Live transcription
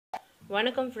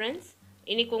வணக்கம் ஃப்ரெண்ட்ஸ்,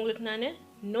 இன்னைக்கு உங்களுக்கு நான்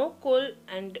நோக்கோல்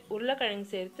அண்ட் உருளைக்கிழங்கு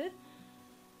சேர்த்து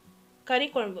கறி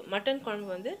குழம்பு மட்டன் குழம்பு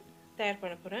வந்து தயார்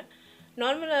பண்ண போகிறேன்.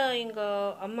 நார்மலாக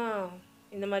எங்கள் அம்மா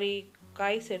இந்த மாதிரி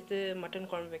காய் சேர்த்து மட்டன்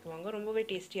குழம்பு வைக்குவாங்க, ரொம்பவே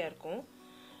டேஸ்டியாக இருக்கும்.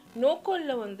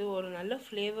 நோக்கோலில் வந்து ஒரு நல்ல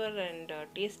ஃப்ளேவர் அண்ட்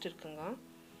டேஸ்ட் இருக்குங்க.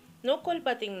 நோக்கோல்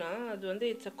பார்த்திங்கன்னா அது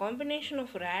வந்து it's a combination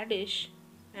of radish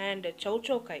and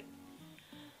சௌச்சோ காய்.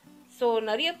 ஸோ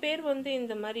நிறைய பேர் வந்து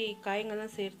இந்த மாதிரி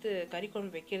காய்ங்கள்லாம் சேர்த்து கறி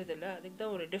குழம்பு வைக்கிறது இல்லை. அதுக்கு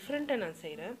தான் ஒரு டிஃப்ரெண்ட்டாக நான்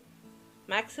செய்கிறேன்.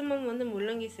 மேக்ஸிமம் வந்து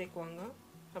முள்ளங்கி சேர்க்குவாங்க,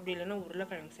 அப்படி இல்லைன்னா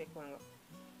உருளைக்கிழங்கு சேர்க்குவாங்க.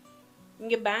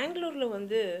 இங்கே பெங்களூரில்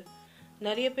வந்து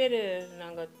நிறைய பேர்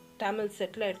நாங்கள் தமிழ்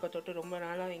செட்டில் இருக்க தொட்டு ரொம்ப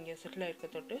நாளாக இங்கே செட்டில் இருக்க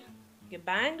தொட்டு இங்கே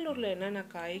பெங்களூரில் என்னென்ன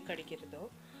காய் கிடைக்கிறதோ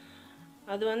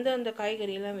அது வந்து அந்த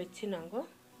காய்கறியெல்லாம் வச்சு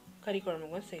நாங்கள் கறி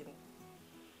குழம்புங்க செய்வோம்.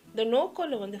 இந்த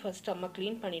நோக்கோலில் வந்து ஃபஸ்ட்டு அம்மா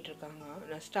க்ளீன் பண்ணிகிட்ருக்காங்க.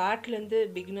 நான் ஸ்டார்ட்லேருந்து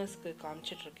பிகினர்ஸ்க்கு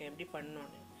காமிச்சிட்ருக்கேன் எப்படி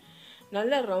பண்ணோன்னு.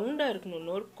 நல்லா ரவுண்டாக இருக்கணும்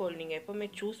நோக்கோல். நீங்கள் எப்போவுமே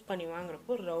சூஸ் பண்ணி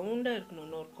வாங்குறப்போ ரவுண்டாக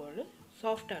இருக்கணும் நோக்கோல்,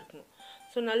 சாஃப்டாக இருக்கணும்.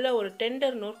 ஸோ நல்லா ஒரு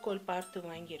டெண்டர் நோக்கோல் பார்த்து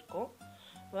வாங்கியிருக்கோம்.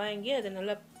 வாங்கி அதை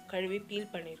நல்லா கழுவி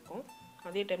பீல் பண்ணியிருக்கோம்.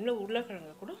 அதே டைமில்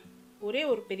உருளைக்கிழங்கு கூட ஒரே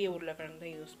ஒரு பெரிய உருளைக்கிழங்கு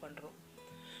தான் யூஸ் பண்ணுறோம்.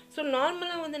 ஸோ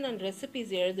நார்மலாக வந்து நான்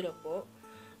ரெசிபீஸ் எழுதுகிறப்போ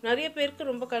நிறைய பேருக்கு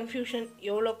ரொம்ப கன்ஃபியூஷன்,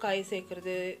 எவ்வளோ காய்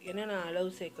சேர்க்குறது, என்னென்ன அளவு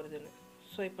சேர்க்குறதுன்னு.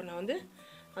 ஸோ இப்போ நான் வந்து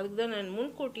அதுக்கு தான் நான்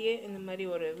முன்கூட்டியே இந்த மாதிரி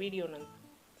ஒரு வீடியோ நான்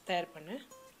தயார் பண்ணேன்,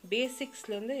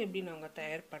 பேசிக்ஸ்லேருந்து எப்படி நாங்கள்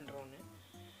தயார் பண்ணுறோன்னு.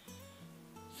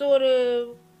 ஸோ ஒரு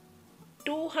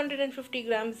 250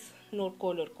 கிராம்ஸ்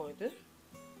நோக்கோல் இருக்கும். இது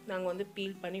நாங்கள் வந்து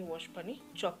பீல் பண்ணி வாஷ் பண்ணி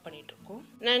சாப் பண்ணிகிட்ருக்கோம்.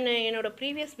 நான் என்னோடய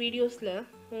ப்ரீவியஸ் வீடியோஸில்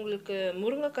உங்களுக்கு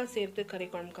முருங்கைக்காய் சேர்த்து கறி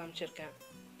குழம்பு காமிச்சிருக்கேன்.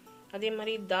 அதே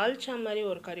மாதிரி தால்ச்சா மாதிரி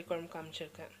ஒரு கறி குழம்பு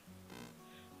காமிச்சிருக்கேன்.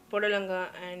 புடலங்காய்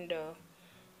அண்ட்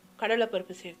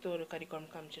கடலைப்பருப்பு சேர்த்து ஒரு கறி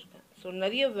குழம்பு காமிச்சிருக்கேன். ஸோ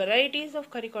நிறைய வெரைட்டிஸ் ஆஃப்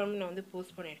கறி குழம்பு நான் வந்து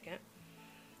போஸ்ட் பண்ணியிருக்கேன்.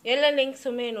 எல்லா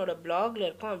லிங்க்ஸுமே என்னோடய பிளாகில்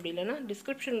இருக்கும். அப்படி இல்லைன்னா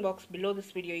description box below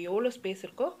this video எவ்வளோ ஸ்பேஸ்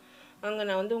இருக்கோ அங்கே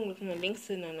நான் வந்து உங்களுக்கு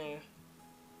லிங்க்ஸ் நான்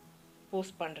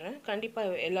போஸ்ட் பண்ணுறேன்.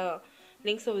 கண்டிப்பாக எல்லா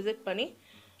லிங்க்ஸும் விசிட் பண்ணி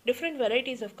டிஃப்ரெண்ட்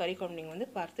வெரைட்டிஸ் ஆஃப் கறி குழம்பு நீங்கள் வந்து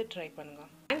பார்த்து ட்ரை பண்ணுங்கள்.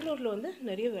 பெங்களூரில் வந்து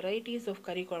நிறைய வெரைட்டிஸ் ஆஃப்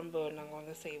கறி குழம்பு நாங்கள்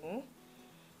வந்து செய்வோம்.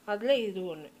 அதில் இது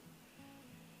ஒன்று.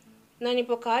 நான்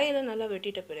இப்போ காயெல்லாம் நல்லா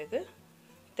வெட்டிட்ட பிறகு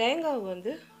தேங்காய்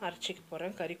வந்து அரைச்சிக்க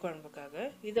போகிறேன் கறி குழம்புக்காக.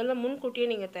 இதெல்லாம் முன்கூட்டியே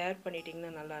நீங்கள் தயார்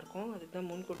பண்ணிட்டீங்கன்னா நல்லாயிருக்கும். அதுக்கு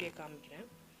தான் முன்கூட்டியே காமிக்கிறேன்.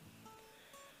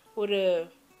 ஒரு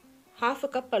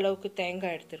 1/2 கப் அளவுக்கு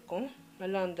தேங்காய் எடுத்திருக்கோம்.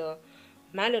 நல்லா அந்த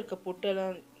மேலே இருக்க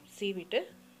பொட்டெல்லாம் சீவிட்டு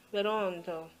வெறும்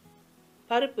அந்த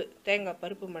பருப்பு, தேங்காய்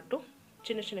பருப்பு மட்டும்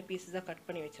சின்ன சின்ன பீஸஸாக கட்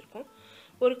பண்ணி வச்சுருக்கோம்.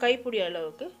 ஒரு கைப்பிடி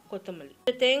அளவுக்கு கொத்தமல்லி.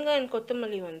 இந்த தேங்காய் அண்ட்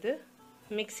கொத்தமல்லி வந்து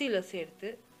மிக்சியில் சேர்த்து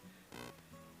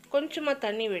கொஞ்சமாக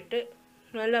தண்ணி விட்டு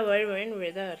நல்லா வழுவழுன்னு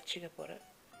விழுதாக அரைச்சிக்க போகிறேன்.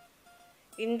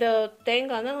 இந்த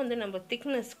தேங்காய் தான் வந்து நம்ம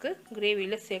திக்னஸ்க்கு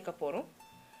கிரேவியில் சேர்க்க போகிறோம்.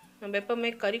 நம்ம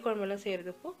எப்போவுமே கறி குழம்பெல்லாம்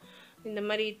செய்கிறதுப்போ இந்த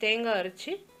மாதிரி தேங்காய்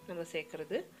அரைச்சி நம்ம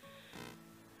சேர்க்குறது.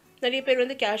 நிறைய பேர்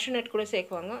வந்து கேஷ்யூ நட் கூட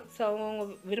சேர்க்குவாங்க. ஸோ அவங்கவுங்க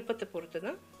விருப்பத்தை பொறுத்து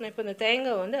தான். நான் இப்போ இந்த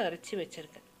தேங்காய் வந்து அரைச்சி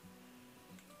வச்சுருக்கேன்.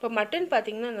 இப்போ மட்டன்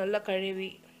பார்த்திங்கன்னா நல்லா கழுவி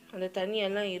அந்த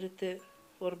தண்ணியெல்லாம் இருத்து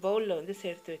ஒரு பவுலில் வந்து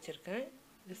சேர்த்து வச்சுருக்கேன்.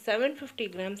 இது 750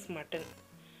 கிராம்ஸ் மட்டன்.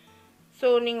 ஸோ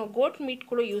நீங்கள் கோட் மீட்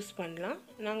கூட யூஸ் பண்ணலாம்.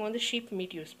 நாங்கள் வந்து ஷீப்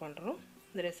மீட் யூஸ் பண்ணுறோம்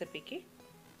இந்த ரெசிபிக்கு.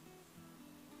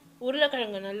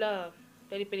 உருளைக்கிழங்கு நல்லா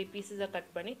பெரிய பெரிய பீஸஸாக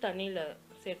கட் பண்ணி தண்ணியில்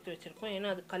சேர்த்து வச்சுருக்கோம். ஏன்னா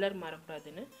அது கலர்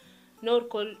மாறக்கூடாதுன்னு.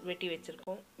 நோக்கோல் வெட்டி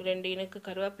வச்சுருக்கோம். 2 இனுக்கு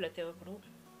கருவேப்பிலை தேவைப்படும்.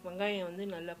 வெங்காயம் வந்து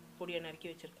நல்லா பொடியாக நறுக்கி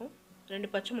வச்சுருக்கோம். 2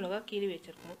 பச்சை மிளகா கீறி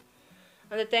வச்சுருக்கோம்.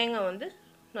 அந்த தேங்காய் வந்து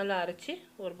நல்லா அரைச்சி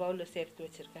ஒரு பவுலில் சேர்த்து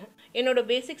வச்சுருக்கேன். என்னோடய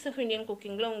பேசிக்ஸ் ஆஃப் இந்தியன்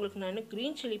குக்கிங்கில் உங்களுக்கு நான்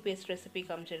க்ரீன் சில்லி பேஸ்ட் ரெசிபி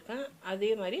காமிச்சிருக்கேன்.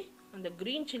 அதே மாதிரி அந்த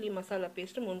க்ரீன் சில்லி மசாலா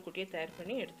பேஸ்ட்டு முன்கூட்டியே தயார்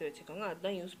பண்ணி எடுத்து வச்சுக்கோங்க.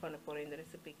 அதுதான் யூஸ் பண்ண போகிறேன் இந்த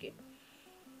ரெசிபிக்கு.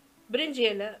 பிரிஞ்சி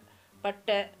இலை,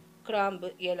 பட்டை, கிராம்பு,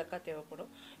 ஏலக்காய்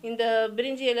தேவைப்படும். இந்த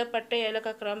பிரிஞ்சி இலை, பட்டை,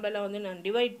 ஏலக்காய், கிராம்பெல்லாம் வந்து நான்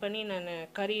டிவைட் பண்ணி நான்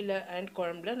கறியில் அண்ட்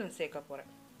குழம்புல நான் சேர்க்க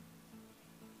போகிறேன்.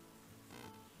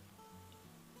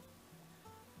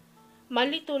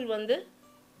 மல்லித்தூள் வந்து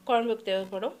குழம்புக்கு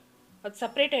தேவைப்படும். அது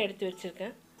செப்பரேட்டாக எடுத்து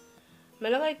வச்சுருக்கேன்.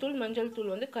 மிளகாய்த்தூள், மஞ்சள்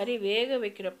தூள் வந்து கறி வேக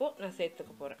வைக்கிறப்போ நான்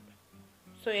சேர்த்துக்க போகிறேன்.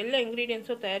 ஸோ எல்லா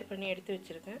இன்க்ரீடியன்ஸும் தயார் பண்ணி எடுத்து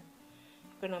வச்சுருக்கேன்.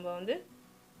 இப்போ நம்ம வந்து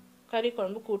கறி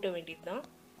குழம்பு கூட்ட வேண்டியது தான்.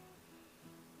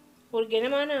 ஒரு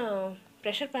கனமான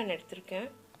ப்ரெஷர் பேன் எடுத்திருக்கேன்.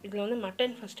 இதில் வந்து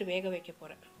மட்டன் ஃபஸ்ட்டு வேக வைக்க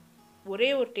போகிறேன். ஒரே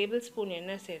ஒரு டேபிள் ஸ்பூன்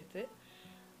எண்ணெய் சேர்த்து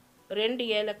 2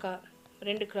 ஏலக்காய்,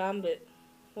 2 கிராம்பு,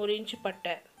 1 இன்ச்சு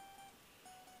பட்டை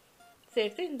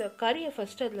சேர்த்து இந்த கறியை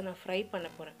ஃபஸ்ட்டு அதில் நான் ஃப்ரை பண்ண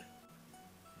போகிறேன்.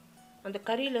 அந்த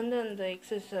கறியிலேருந்து அந்த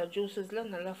எக்ஸஸ்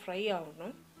ஜூஸஸ்லாம் நல்லா ஃப்ரை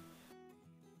ஆகணும்.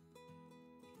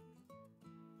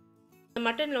 இந்த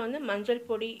மட்டனில் வந்து மஞ்சள்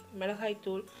பொடி,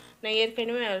 மிளகாய்த்தூள், நான்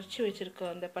ஏற்கனவே அரைச்சி வச்சுருக்க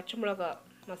அந்த பச்சை மிளகா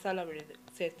மசாலா விழுது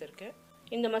சேர்த்துருக்கேன்.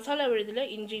 இந்த மசாலா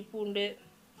விழுதில் இஞ்சி, பூண்டு,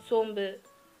 சோம்பு,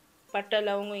 பட்டை,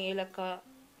 லவங்கம், ஏலக்காய்,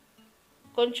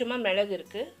 கொஞ்சமாக மிளகு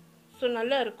இருக்குது. ஸோ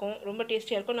நல்லா இருக்கும், ரொம்ப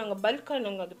டேஸ்டியாக இருக்கும். நாங்கள் பல்காக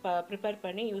நாங்கள் அது ப்ரிப்பேர்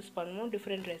பண்ணி யூஸ் பண்ணுவோம்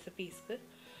different ரெசிபீஸ்க்கு.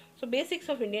 So basics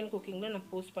of Indian குக்கிங்கில் நான்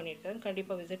போஸ்ட் பண்ணியிருக்கேன்,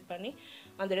 கண்டிப்பாக விசிட் பண்ணி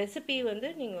அந்த ரெசிபி வந்து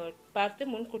நீங்கள் பார்த்து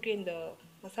முன்கூட்டியே இந்த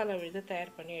மசாலா விழுது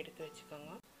தயார் பண்ணி எடுத்து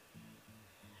வச்சுக்கோங்க.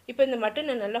 இப்போ இந்த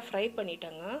மட்டனை நல்லா ஃப்ரை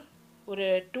பண்ணிட்டாங்க. ஒரு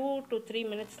 2 to 3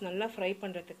 minutes நல்லா ஃப்ரை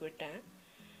பண்ணுறதுக்கு விட்டேன்.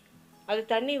 அது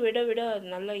தண்ணி விட விட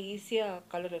நல்லா ஈஸியாக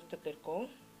கலர்றதுக்கு இருக்கும்,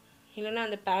 இல்லைன்னா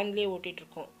அந்த பேன்லேயே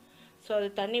ஓட்டிகிட்ருக்கோம். ஸோ அது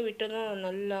தண்ணி விட்டதும்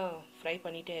நல்லா ஃப்ரை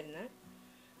பண்ணிகிட்டே இருந்தேன்.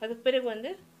 அதுக்கு பிறகு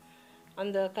வந்து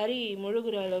அந்த கறி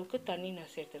முழுகிற அளவுக்கு தண்ணி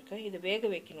நான் சேர்த்துருக்கேன். இது வேக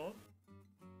வைக்கணும்.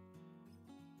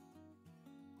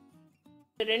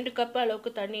 2 கப்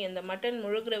அளவுக்கு தண்ணி, அந்த மட்டன்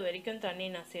முழுகிற வரைக்கும் தண்ணி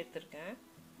நான் சேர்த்துருக்கேன்.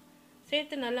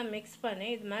 சேர்த்து நல்லா மிக்ஸ் பண்ணி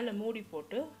இது மேலே மூடி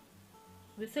போட்டு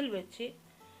விசில் வச்சு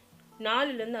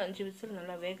 4லேருந்து 5 விசில்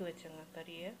நல்லா வேக வச்சேங்க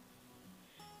கறியை.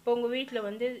 இப்போ உங்கள் வீட்டில்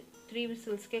வந்து 3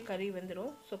 விசில்ஸ்க்கே கறி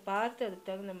வந்துடும். ஸோ பார்த்து அதுக்கு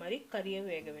தகுந்த மாதிரி கறியை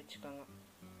வேக வச்சுக்கோங்க.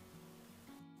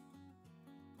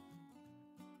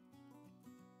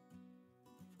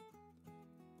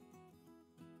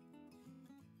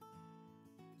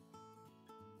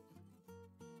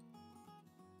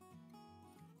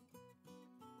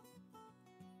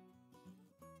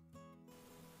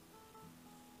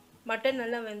 மட்டன்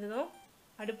நல்லா வெந்ததும்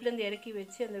அடுப்புலேருந்து இறக்கி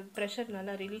வச்சு அந்த ப்ரெஷர்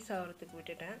நல்லா ரிலீஸ் ஆகிறதுக்கு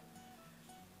விட்டுட்டேன்.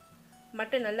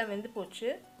 மட்டன் நல்லா வெந்து போச்சு.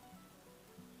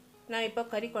 நான் இப்போ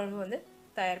கறி குழம்பு வந்து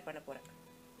தயார் பண்ண போகிறேன்.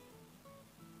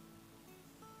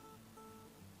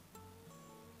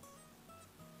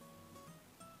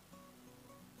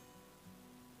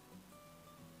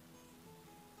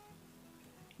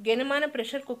 கனமான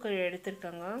ப்ரெஷர் குக்கர்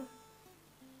எடுத்துருக்காங்க.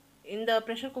 இந்த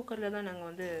ப்ரெஷர் குக்கரில் தான்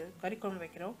நாங்கள் வந்து கறி குழம்பு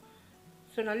வைக்கிறோம்.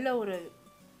 ஸோ நல்ல ஒரு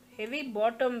ஹெவி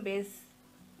பாட்டம் பேஸ்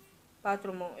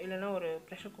பாத்திரமோ இல்லைன்னா ஒரு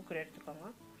ப்ரெஷர் குக்கர் எடுத்துக்கோங்க.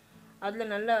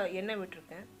 அதில் நல்லா எண்ணெய்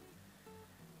விட்டுருக்கேன்.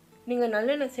 நீங்கள்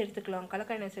நல்லெண்ணெய் சேர்த்துக்கலாம்,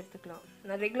 கலக்காய் எண்ணெய் சேர்த்துக்கலாம்.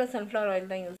 நான் ரெகுலர் சன்ஃப்ளவர்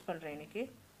ஆயில் தான் யூஸ் பண்ணுறேன் இன்றைக்கி.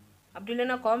 அப்படி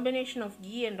இல்லைன்னா combination of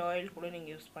key and oil கூட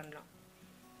நீங்கள் யூஸ் பண்ணலாம்.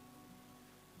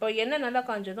 இப்போ எண்ணெய் நல்லா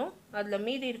காஞ்சதும் அதில்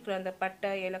மீதி இருக்கிற அந்த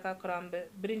பட்டை, ஏலக்காய், கிராம்பு,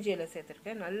 பிரிஞ்சியில்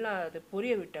சேர்த்துருக்கேன். நல்லா அது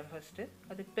பொரிய விட்டேன் ஃபஸ்ட்டு.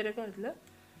 அதுக்கு பிறகு அதில்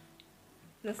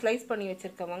நான் ஸ்லைஸ் பண்ணி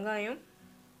வச்சுருக்கேன் வெங்காயம்,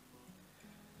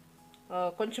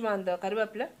 கொஞ்சமாக அந்த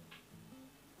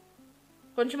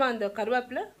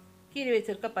கருவேப்பிலை, கீறி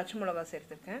வச்சுருக்க பச்சை மிளகா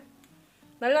சேர்த்துருக்கேன்.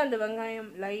 நல்லா அந்த வெங்காயம்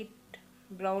லைட்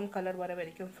ப்ரௌன் கலர் வர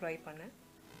வரைக்கும் ஃப்ரை பண்ணேன்.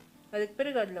 அதுக்கு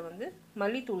பிறகு அதில் வந்து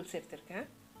மல்லித்தூள் சேர்த்துருக்கேன்.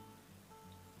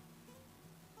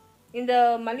 இந்த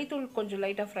மல்லித்தூள் கொஞ்சம்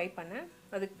லைட்டாக ஃப்ரை பண்ணேன்.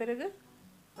 அதுக்கு பிறகு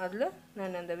அதில்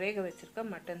நான் அந்த வேக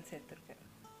வச்சுருக்க மட்டன் சேர்த்துருக்கேன்.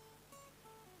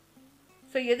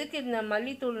 ஸோ எதுக்கு இந்த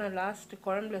மல்லித்தூள் நான் லாஸ்ட்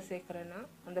குழம்புல சேர்க்குறேன்னா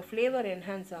அந்த ஃப்ளேவர்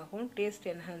என்ஹான்ஸ் ஆகும், டேஸ்ட்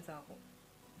என்ஹான்ஸ் ஆகும்.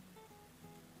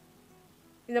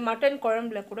 இந்த மட்டன்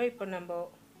குழம்புல கூட இப்போ நம்ம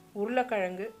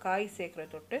உருளைக்கிழங்கு, காய் சேர்க்குற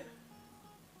தொட்டு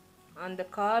அந்த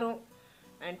காரம்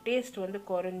அண்ட் டேஸ்ட் வந்து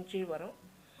குறைஞ்சி வரும்.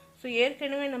 ஸோ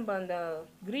ஏற்கனவே நம்ம அந்த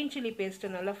க்ரீன் சில்லி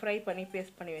பேஸ்ட்டை நல்லா ஃப்ரை பண்ணி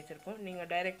பேஸ்ட் பண்ணி வச்சுருக்கோம்.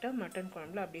 நீங்கள் டைரெக்டாக மட்டன்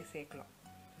குழம்புல அப்படியே சேர்க்கலாம்.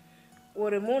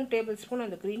 ஒரு 3 டேபிள் ஸ்பூன்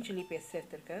அந்த க்ரீன் சில்லி பேஸ்ட்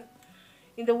சேர்த்துருக்கேன்.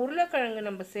 இந்த உருளைக்கிழங்கு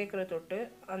நம்ம சேர்க்குற தொட்டு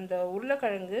அந்த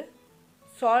உருளைக்கிழங்கு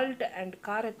சால்ட் அண்ட்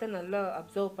காரத்தை நல்லா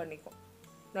அப்சர்வ் பண்ணிக்கும்,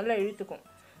 நல்லா இழுத்துக்கும்.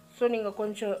 ஸோ நீங்கள்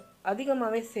கொஞ்சம்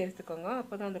அதிகமாகவே சேர்த்துக்கோங்க,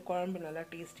 அப்போ தான் அந்த குழம்பு நல்லா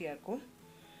டேஸ்டியாக இருக்கும்.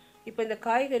 இப்போ இந்த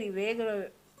காய்கறி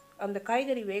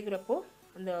வேகிறப்போ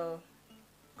அந்த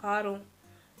காரம்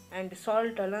அண்ட்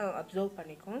சால்ட்டெல்லாம் அப்சர்வ்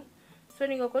பண்ணிக்கும். ஸோ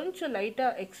நீங்கள் கொஞ்சம்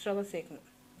லைட்டாக எக்ஸ்ட்ராவாக சேர்க்கணும்,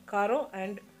 காரம்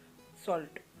அண்ட்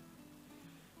சால்ட்.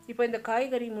 இப்போ இந்த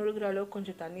காய்கறி முழுகிற அளவுக்கு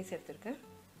கொஞ்சம் தண்ணி சேர்த்துருக்கேன்,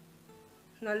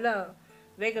 நல்லா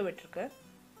வேக விட்டுருக்கேன்.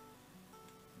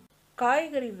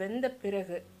 காய்கறி வெந்த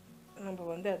பிறகு நம்ம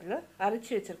வந்து அதில்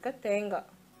அரைச்சி வச்சுருக்க தேங்காய்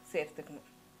சேர்த்துக்கணும்.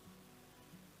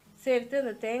 சேர்த்து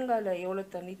அந்த தேங்காயில் எவ்வளோ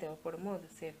தண்ணி தேவைப்படுமோ அது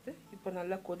சேர்த்து இப்போ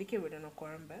நல்லா கொதிக்க விடணும்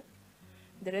குழம்ப.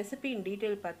 இந்த ரெசிபி இன்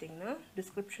டீட்டெயில் பார்த்தீங்கன்னா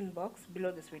description box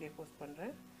below this video post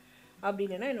பண்ணுறேன். அப்படி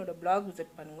இல்லைன்னா என்னோடய பிளாக்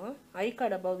விசிட் பண்ணுங்கள். ஐ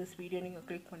கார்டு அபவ் திஸ் வீடியோ நீங்கள்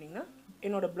கிளிக் பண்ணிங்கன்னா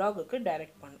என்னோடய பிளாகுக்கு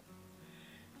டைரக்ட் பண்ணும்.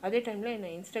 அதே டைமில் என்னை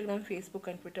இன்ஸ்டாகிராம், ஃபேஸ்புக்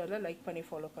அண்ட் ட்விட்டரில் லைக் பண்ணி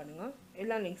ஃபாலோ பண்ணுங்கள்.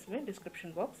 எல்லா லிங்க்ஸுமே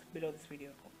description box below this video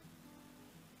இருக்கும்.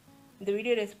 இந்த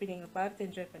வீடியோ ரெசிபி நீங்கள் பார்த்து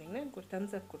என்ஜாய் பண்ணிங்கன்னா எனக்கு ஒரு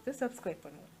தம்ஸ் அப் கொடுத்து சப்ஸ்கிரைப்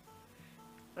பண்ணுங்கள்.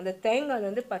 அந்த தேங்காய்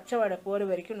வந்து பச்சை வாடை போகிற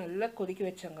வரைக்கும் நல்லா கொதிக்க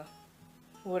வச்சாங்க.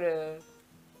 ஒரு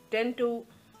 10 to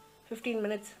 15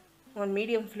 minutes on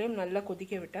medium flame நல்லா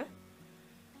கொதிக்க விட்டேன்.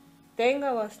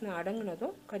 தேங்காய் வாசனை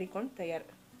அடங்கினதும் கறி குழம்பு தயார்.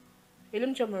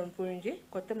 எலுமிச்சம்பழம் புழிஞ்சு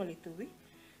கொத்தமல்லி தூவி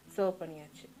சர்வ்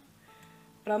பண்ணியாச்சு.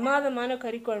 பிரமாதமான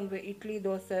கறி குழம்பு இட்லி,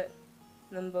 தோசை,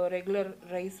 நம்ம ரெகுலர்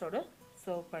ரைஸோட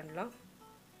சர்வ் பண்ணலாம்.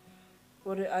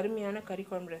 ஒரு அருமையான கறி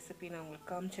குழம்பு ரெசிபி நான்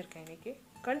உங்களுக்கு காமிச்சிருக்கேன் இன்றைக்கி.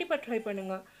 கண்டிப்பாக ட்ரை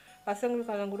பண்ணுங்கள்.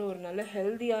 பசங்களுக்கெல்லாம் கூட ஒரு நல்ல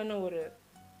ஹெல்த்தியான ஒரு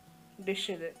டிஷ்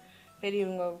இது.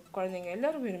 பெரியவங்க குழந்தைங்க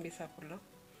எல்லோரும் விரும்பி சாப்பிட்லாம்.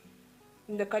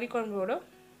 இந்த கறி குழம்போட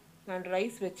நான்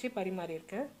ரைஸ் வச்சு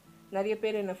பரிமாறியிருக்கேன். நிறைய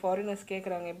பேர் என்ன ஃபாரினர்ஸ்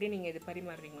கேட்குறாங்க எப்படி நீங்கள் இது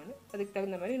பரிமாறுறீங்கன்னு. அதுக்கு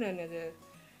தகுந்த மாதிரி நான் இது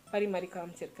பரிமாறி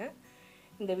காமிச்சிருக்கேன்.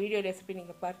 இந்த வீடியோ ரெசிபி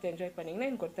நீங்கள் பார்த்து என்ஜாய் பண்ணிங்கன்னா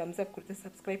எனக்கு ஒரு தம்ஸ் அப் கொடுத்து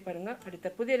சப்ஸ்கிரைப் பண்ணுங்கள். அடுத்த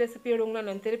புதிய ரெசிபியோட உங்களை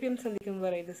நான் திருப்பியும் சந்திக்கும்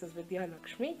வரை this is Vidya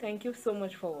Lakshmi. Thank you so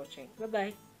much for வாட்சிங்.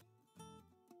 பாய்.